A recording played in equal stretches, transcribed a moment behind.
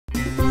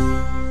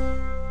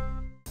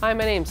Hi,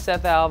 my name's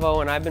Seth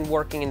Alvo, and I've been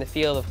working in the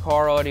field of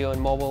car audio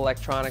and mobile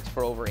electronics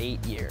for over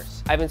 8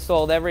 years. I've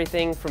installed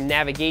everything from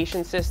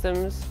navigation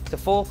systems to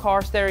full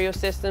car stereo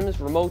systems,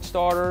 remote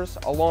starters,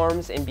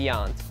 alarms, and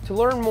beyond. To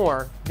learn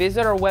more,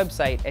 visit our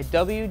website at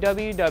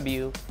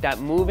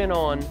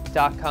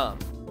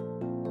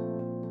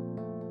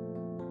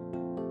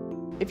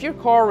www.movingon.com. If your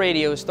car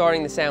radio is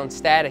starting to sound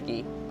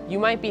staticky, you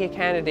might be a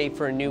candidate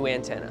for a new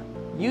antenna.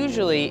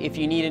 Usually, if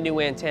you need a new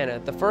antenna,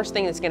 the first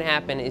thing that's going to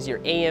happen is your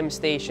AM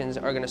stations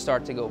are going to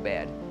start to go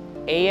bad.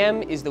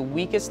 AM is the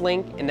weakest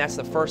link, and that's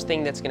the first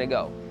thing that's going to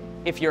go.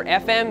 If your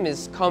FM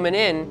is coming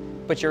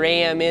in, but your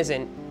AM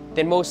isn't,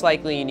 then most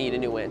likely you need a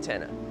new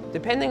antenna.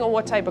 Depending on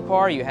what type of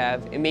car you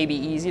have, it may be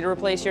easy to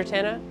replace your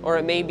antenna, or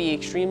it may be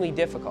extremely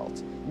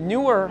difficult.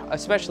 Newer,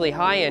 especially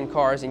high-end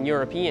cars and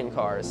European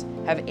cars,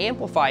 have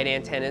amplified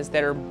antennas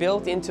that are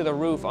built into the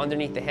roof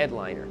underneath the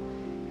headliner.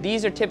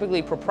 These are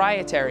typically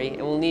proprietary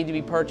and will need to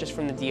be purchased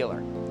from the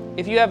dealer.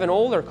 If you have an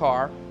older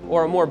car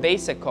or a more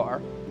basic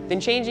car,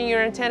 then changing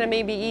your antenna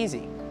may be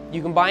easy.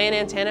 You can buy an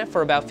antenna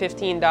for about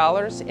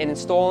 $15, and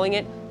installing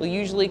it will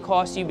usually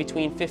cost you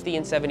between $50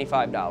 and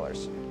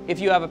 $75. If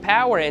you have a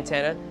power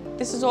antenna,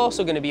 this is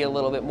also going to be a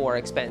little bit more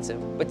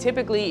expensive, but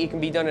typically it can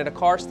be done at a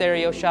car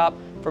stereo shop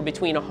for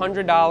between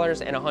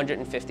 $100 and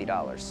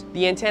 $150.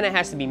 The antenna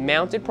has to be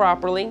mounted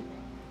properly,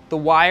 the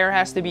wire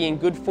has to be in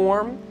good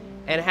form,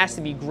 and it has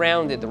to be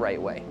grounded the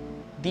right way.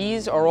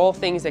 These are all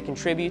things that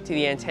contribute to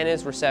the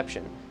antenna's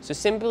reception, so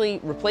simply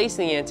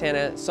replacing the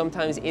antenna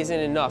sometimes isn't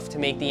enough to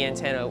make the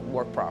antenna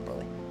work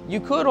properly. You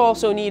could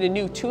also need a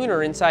new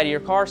tuner inside of your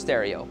car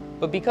stereo,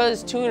 but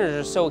because tuners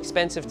are so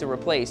expensive to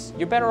replace,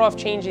 you're better off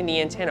changing the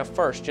antenna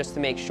first just to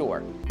make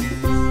sure.